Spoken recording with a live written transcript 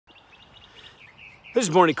This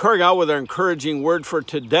is Morning Cargill with our encouraging word for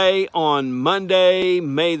today on Monday,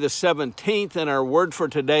 May the 17th, and our word for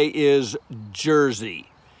today is jersey.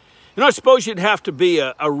 You know, I suppose you'd have to be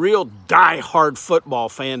a real die-hard football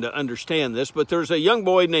fan to understand this, but there's a young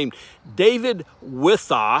boy named David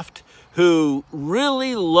Withoft who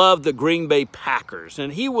really loved the Green Bay Packers,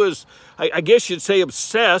 and he was, I guess you'd say,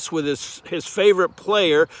 obsessed with his favorite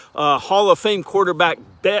player, Hall of Fame quarterback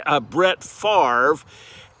Brett Favre.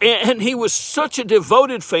 And he was such a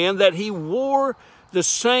devoted fan that he wore the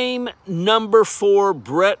same number 4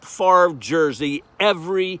 Brett Favre jersey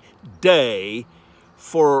every day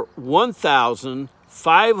for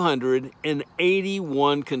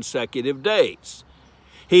 1,581 consecutive days.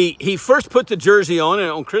 He first put the jersey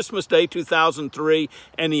on Christmas Day 2003,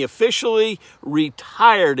 and he officially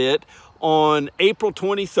retired it on April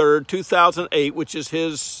 23rd, 2008, which is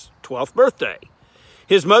his 12th birthday.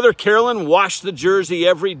 His mother, Carolyn, washed the jersey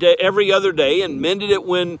every other day and mended it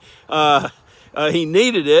when he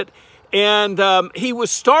needed it. And he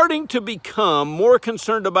was starting to become more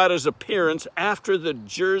concerned about his appearance after the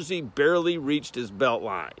jersey barely reached his belt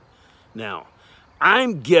line. Now,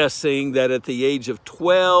 I'm guessing that at the age of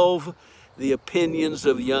 12, the opinions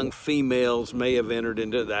of young females may have entered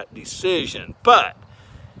into that decision. But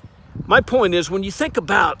my point is, when you think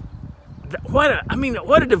about what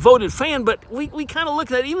a devoted fan, but we kind of look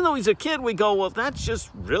at it, even though he's a kid, we go, well, that's just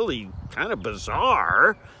really kind of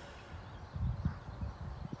bizarre.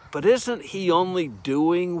 But isn't he only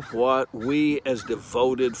doing what we as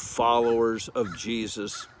devoted followers of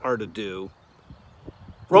Jesus are to do?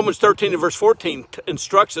 Romans 13 and verse 14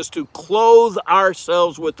 instructs us to clothe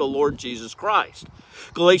ourselves with the Lord Jesus Christ.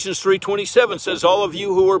 Galatians 3:27 says, all of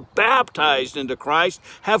you who were baptized into Christ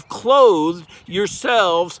have clothed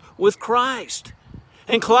yourselves with Christ.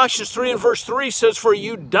 And Colossians 3 and verse 3 says, for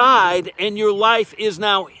you died and your life is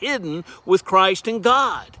now hidden with Christ in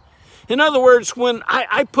God. In other words, when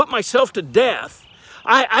I put myself to death,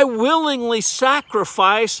 I willingly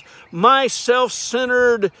sacrifice my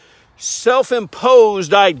self-centered,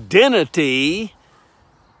 self-imposed identity,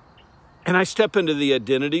 and I step into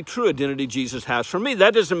the true identity Jesus has for me.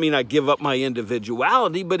 That doesn't mean I give up my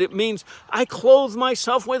individuality, but it means I clothe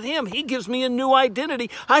myself with Him. He gives me a new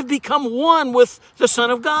identity. I've become one with the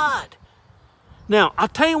Son of God. Now, I'll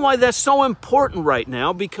tell you why that's so important right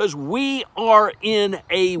now, because we are in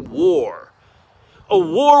a war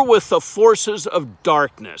with the forces of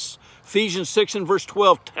darkness. Ephesians 6 and verse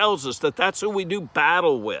 12 tells us that that's who we do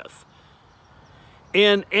battle with.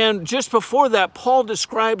 And just before that, Paul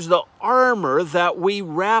describes the armor that we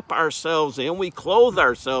wrap ourselves in, we clothe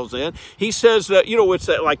ourselves in. He says that, it's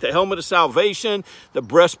like the helmet of salvation, the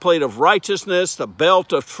breastplate of righteousness, the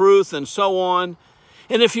belt of truth, and so on.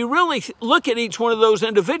 And if you really look at each one of those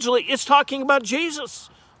individually, it's talking about Jesus.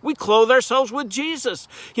 We clothe ourselves with Jesus.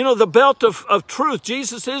 The belt of truth,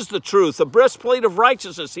 Jesus is the truth. The breastplate of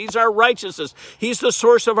righteousness, He's our righteousness. He's the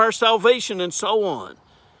source of our salvation, and so on.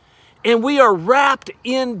 And we are wrapped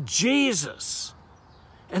in Jesus.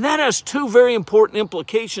 And that has two very important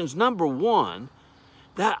implications. Number one,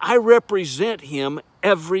 that I represent Him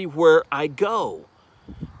everywhere I go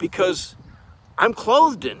because I'm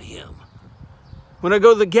clothed in Him. When I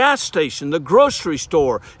go to the gas station, the grocery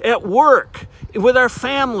store, at work, with our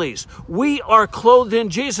families, we are clothed in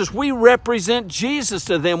Jesus. We represent Jesus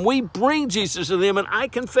to them. We bring Jesus to them. And I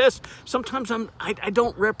confess, sometimes I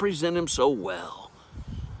don't represent Him so well.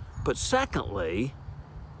 But secondly,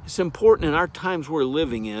 it's important in our times we're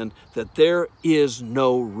living in that there is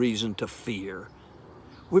no reason to fear.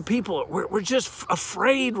 We're just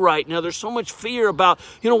afraid right now. There's so much fear about,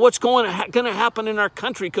 what's going to happen in our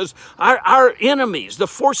country because our enemies, the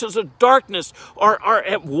forces of darkness, are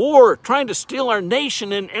at war trying to steal our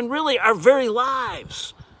nation and really our very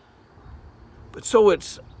lives. But so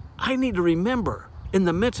I need to remember, in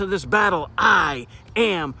the midst of this battle, I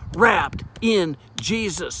am wrapped in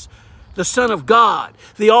Jesus, the Son of God,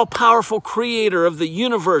 the all-powerful creator of the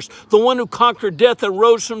universe, the one who conquered death and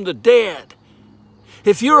rose from the dead.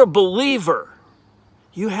 If you're a believer,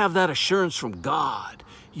 you have that assurance from God.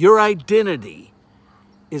 Your identity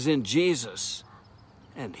is in Jesus,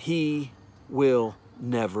 and He will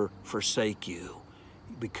never forsake you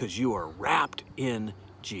because you are wrapped in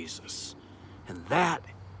Jesus. And that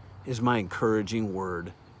is my encouraging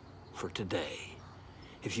word for today.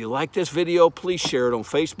 If you like this video, please share it on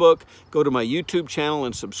Facebook. Go to my YouTube channel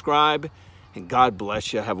and subscribe. And God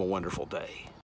bless you. Have a wonderful day.